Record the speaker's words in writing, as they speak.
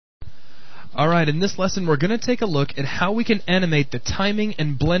Alright, in this lesson we're going to take a look at how we can animate the timing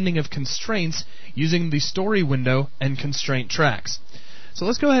and blending of constraints using the story window and constraint tracks. So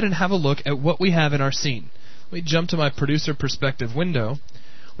let's go ahead and have a look at what we have in our scene. Let me jump to my producer perspective window.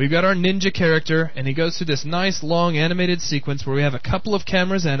 We've got our ninja character, and he goes through this nice long animated sequence where we have a couple of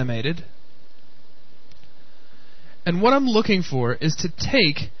cameras animated. And what I'm looking for is to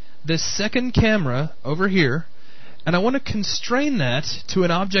take this second camera over here, and I want to constrain that to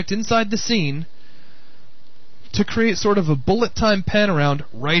an object inside the scene to create sort of a bullet time pan around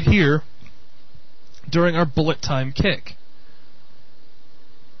right here during our bullet time kick.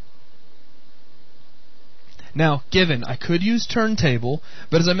 Now, given I could use Turntable,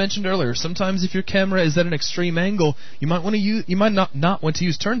 but as I mentioned earlier, sometimes if your camera is at an extreme angle, you might not want to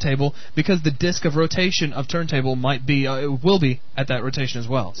use Turntable because the disk of rotation of Turntable will be at that rotation as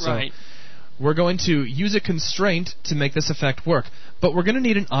well. Right. So we're going to use a constraint to make this effect work, but we're going to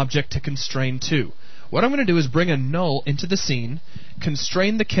need an object to constrain to. What I'm going to do is bring a null into the scene,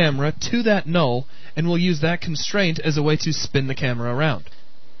 constrain the camera to that null, and we'll use that constraint as a way to spin the camera around.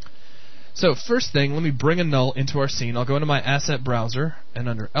 So first thing, let me bring a null into our scene. I'll go into my asset browser, and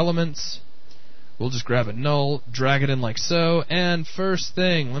under elements, we'll just grab a null, drag it in like so, and first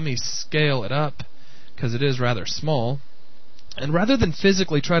thing, let me scale it up, because it is rather small. And rather than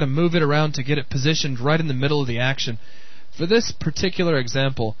physically try to move it around to get it positioned right in the middle of the action, for this particular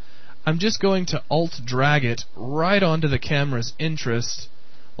example, I'm just going to alt-drag it right onto the camera's interest,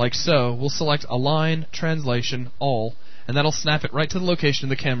 like so. We'll select Align, Translation, All, and that'll snap it right to the location of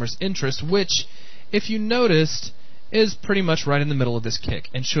the camera's interest, which, if you noticed, is pretty much right in the middle of this kick,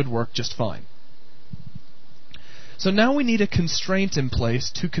 and should work just fine. So now we need a constraint in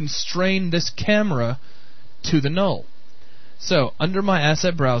place to constrain this camera to the null. So, under my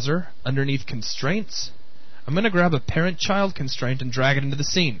asset browser, underneath Constraints, I'm going to grab a parent-child constraint and drag it into the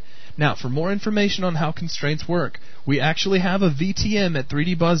scene. Now, for more information on how constraints work, we actually have a VTM at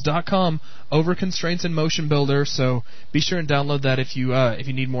 3dbuzz.com over Constraints and Motion Builder, so be sure and download that if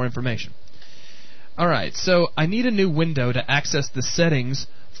you need more information. Alright, so I need a new window to access the settings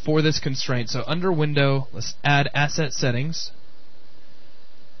for this constraint. So under Window, let's add Asset Settings.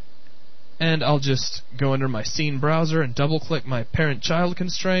 And I'll just go under my scene browser and double-click my parent-child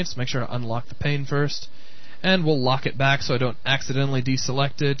constraints. Make sure to unlock the pane first. And we'll lock it back so I don't accidentally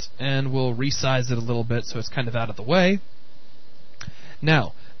deselect it, and we'll resize it a little bit so it's kind of out of the way.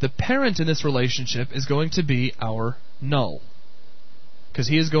 Now, the parent in this relationship is going to be our null, because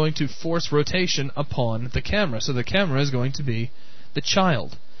he is going to force rotation upon the camera, so the camera is going to be the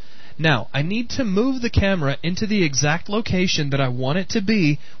child. Now, I need to move the camera into the exact location that I want it to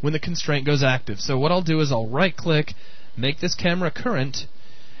be when the constraint goes active. So what I'll do is I'll right-click, make this camera current,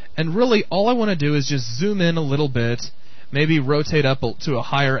 and really, all I want to do is just zoom in a little bit, maybe rotate up to a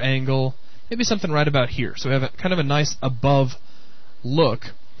higher angle, maybe something right about here. So we have kind of a nice above look.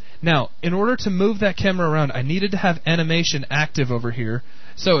 Now, in order to move that camera around, I needed to have animation active over here.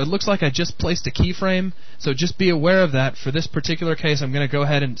 So it looks like I just placed a keyframe, so just be aware of that. For this particular case, I'm going to go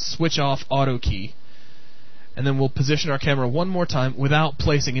ahead and switch off AutoKey. And then we'll position our camera one more time without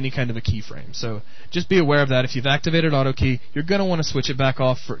placing any kind of a keyframe. So just be aware of that. If you've activated AutoKey, you're going to want to switch it back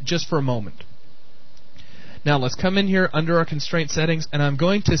off just for a moment. Now let's come in here under our constraint settings, and I'm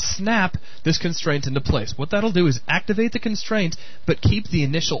going to snap this constraint into place. What that'll do is activate the constraint, but keep the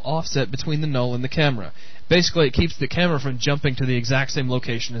initial offset between the null and the camera. Basically, it keeps the camera from jumping to the exact same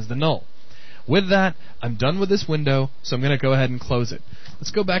location as the null. With that, I'm done with this window, so I'm going to go ahead and close it.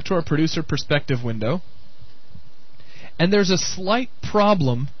 Let's go back to our producer perspective window. And there's a slight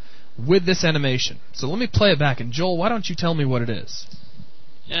problem with this animation. So let me play it back. And Joel, why don't you tell me what it is?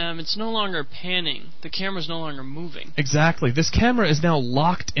 It's no longer panning. The camera's no longer moving. Exactly. This camera is now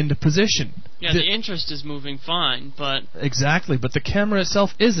locked into position. Yeah, the interest is moving fine, but... Exactly, but the camera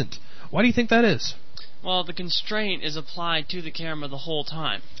itself isn't. Why do you think that is? Well, the constraint is applied to the camera the whole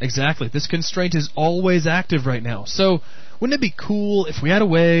time. Exactly. This constraint is always active right now. So, wouldn't it be cool if we had a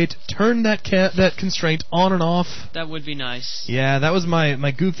way to turn that constraint on and off? That would be nice. Yeah, that was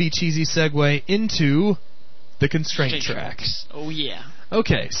my goofy, cheesy segue into the constraint track. Oh, yeah.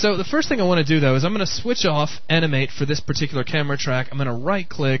 Okay, so the first thing I want to do, though, is I'm going to switch off Animate for this particular camera track. I'm going to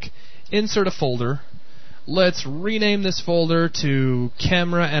right-click, Insert a folder. Let's rename this folder to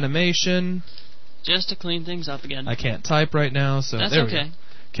Camera Animation. Just to clean things up again. I can't type right now, so that's there okay. We go.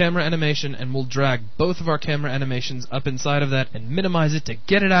 Camera animation, and we'll drag both of our camera animations up inside of that and minimize it to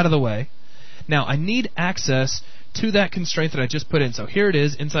get it out of the way. Now, I need access to that constraint that I just put in. So here it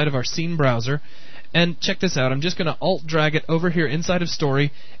is inside of our scene browser. And check this out. I'm just going to alt-drag it over here inside of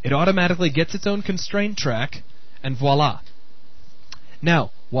Story. It automatically gets its own constraint track, and voila.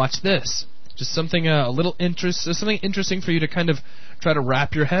 Now, watch this. Just something something interesting for you to kind of try to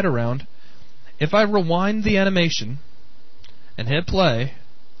wrap your head around. If I rewind the animation and hit play,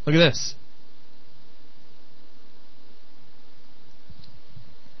 look at this.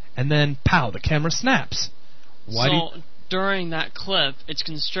 And then, pow, the camera snaps. During that clip, it's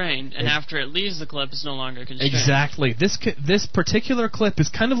constrained, and after it leaves the clip, it's no longer constrained. Exactly. This particular clip is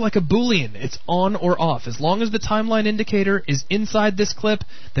kind of like a Boolean. It's on or off. As long as the timeline indicator is inside this clip,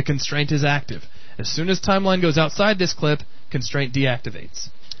 the constraint is active. As soon as timeline goes outside this clip, constraint deactivates.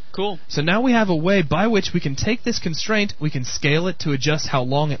 Cool. So now we have a way by which we can take this constraint, we can scale it to adjust how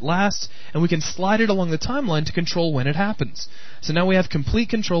long it lasts, and we can slide it along the timeline to control when it happens. So now we have complete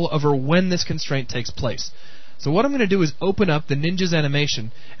control over when this constraint takes place. So what I'm going to do is open up the Ninja's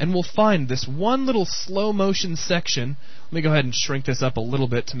animation, and we'll find this one little slow motion section. Let me go ahead and shrink this up a little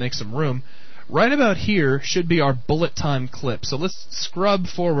bit to make some room. Right about here should be our bullet time clip. So let's scrub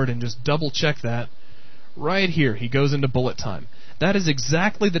forward and just double check that. Right here, he goes into bullet time. That is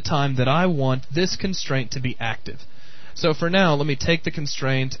exactly the time that I want this constraint to be active. So for now, let me take the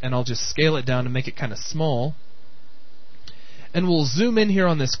constraint, and I'll just scale it down to make it kind of small. And we'll zoom in here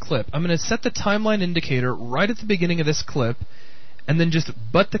on this clip. I'm going to set the timeline indicator right at the beginning of this clip, and then just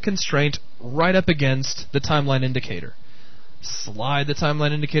butt the constraint right up against the timeline indicator. Slide the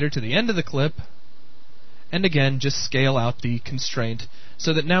timeline indicator to the end of the clip, and again, just scale out the constraint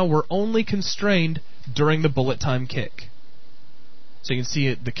so that now we're only constrained during the bullet time kick. So you can see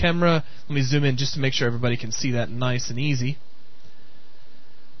it, the camera, let me zoom in just to make sure everybody can see that nice and easy.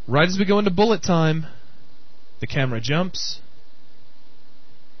 Right as we go into bullet time, the camera jumps,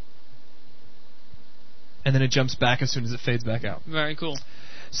 and then it jumps back as soon as it fades back out. Very cool.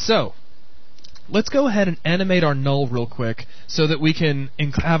 So, let's go ahead and animate our null real quick so that we can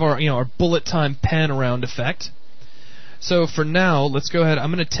have our bullet time pan around effect. So for now, let's go ahead.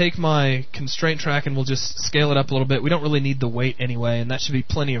 I'm going to take my constraint track and we'll just scale it up a little bit. We don't really need the weight anyway, and that should be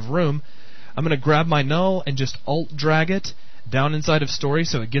plenty of room. I'm going to grab my null and just alt drag it down inside of story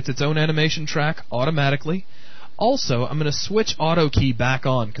so it gets its own animation track automatically. Also, I'm going to switch AutoKey back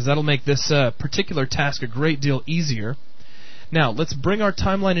on because that'll make this particular task a great deal easier. Now, let's bring our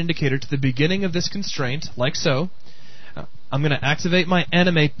timeline indicator to the beginning of this constraint, like so. I'm going to activate my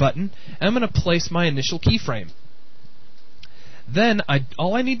animate button, and I'm going to place my initial keyframe. Then,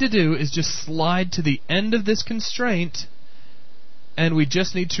 all I need to do is just slide to the end of this constraint, and we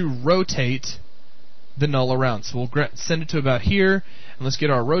just need to rotate the null around. So we'll send it to about here, and let's get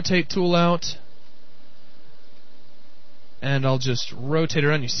our rotate tool out. And I'll just rotate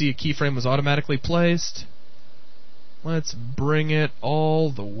around. You see a keyframe was automatically placed. Let's bring it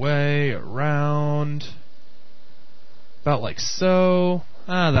all the way around. About like so.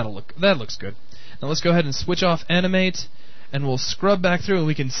 That looks good. Now let's go ahead and switch off animate, and we'll scrub back through, and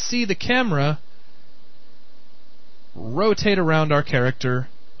we can see the camera rotate around our character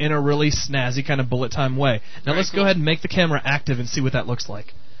in a really snazzy kind of bullet time way. Now let's go ahead and make the camera active and see what that looks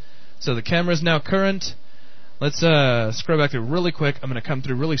like. So the camera is now current. Let's scrub back through really quick. I'm going to come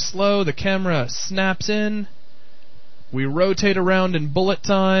through really slow. The camera snaps in. We rotate around in bullet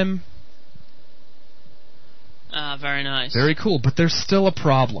time. Very nice. Very cool, but there's still a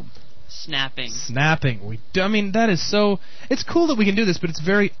problem. Snapping. That is so... It's cool that we can do this, but it's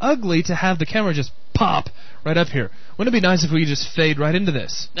very ugly to have the camera just pop right up here. Wouldn't it be nice if we could just fade right into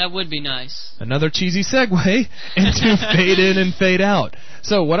this? That would be nice. Another cheesy segue into fade in and fade out.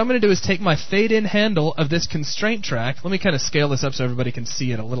 So what I'm going to do is take my fade in handle of this constraint track. Let me kind of scale this up so everybody can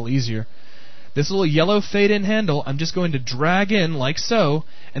see it a little easier. This little yellow fade in handle, I'm just going to drag in like so,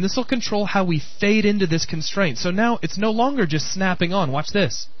 and this will control how we fade into this constraint. So now it's no longer just snapping on. Watch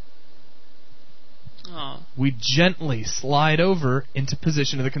this. Oh. We gently slide over into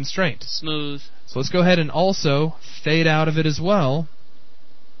position of the constraint. Smooth. So let's go ahead and also fade out of it as well.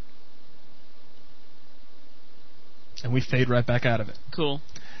 And we fade right back out of it. Cool.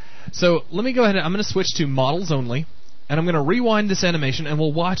 So let me go ahead and I'm going to switch to models only. And I'm going to rewind this animation and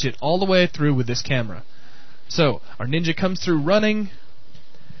we'll watch it all the way through with this camera. So our ninja comes through running.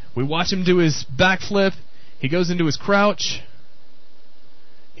 We watch him do his backflip. He goes into his crouch.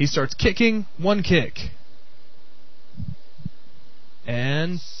 He starts kicking. One kick.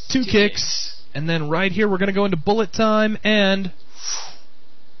 And two kicks. And then right here we're going to go into bullet time and...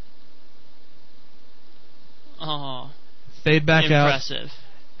 Oh. Fade back out. Impressive.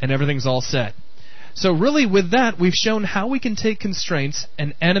 And everything's all set. So really with that we've shown how we can take constraints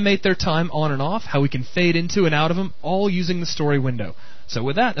and animate their time on and off, how we can fade into and out of them, all using the story window. So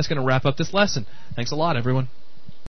with that, that's going to wrap up this lesson. Thanks a lot, everyone.